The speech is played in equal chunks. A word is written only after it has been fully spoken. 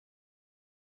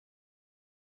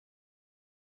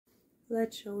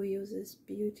Let's show you this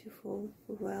beautiful,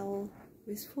 well,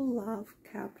 with full love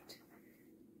kept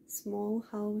small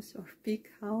house or big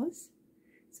house.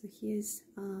 So here's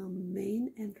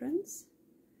main entrance.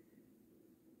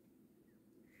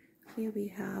 Here we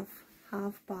have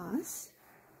half bath.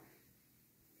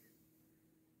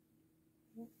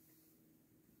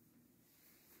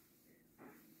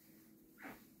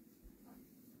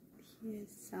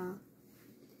 Here's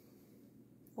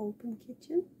open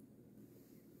kitchen.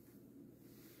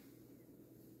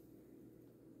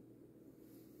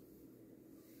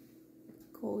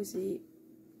 Cozy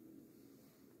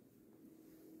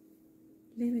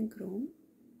living room,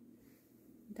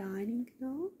 dining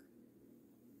nook,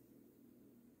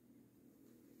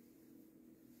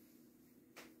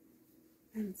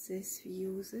 and this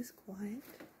view is quiet.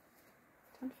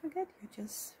 Don't forget, you're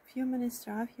just a few minutes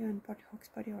drive here in Port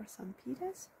Hawkesbury or St.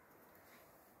 Peters.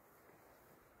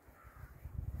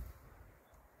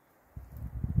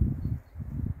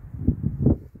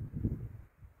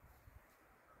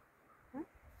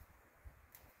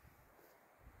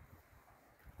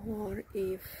 Or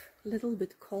if a little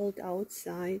bit cold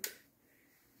outside,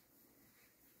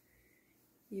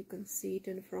 you can see it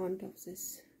in front of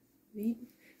this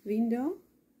window,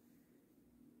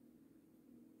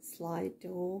 slide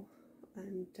door,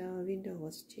 and window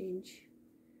was changed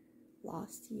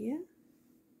last year.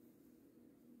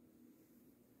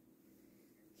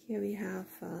 Here we have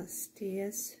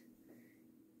stairs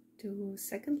to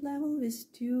second level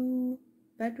with 2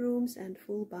 bedrooms and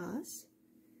full bath.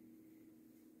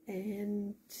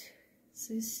 And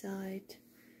this side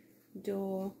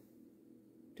door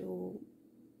to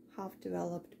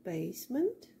half-developed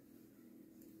basement.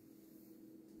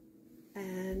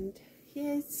 And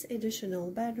here's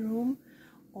additional bedroom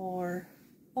or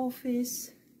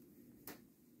office.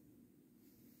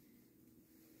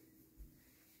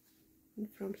 And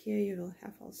from here you will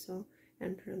have also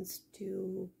entrance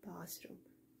to bathroom.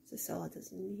 The cellar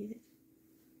doesn't need it.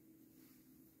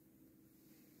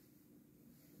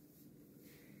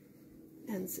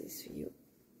 And this view.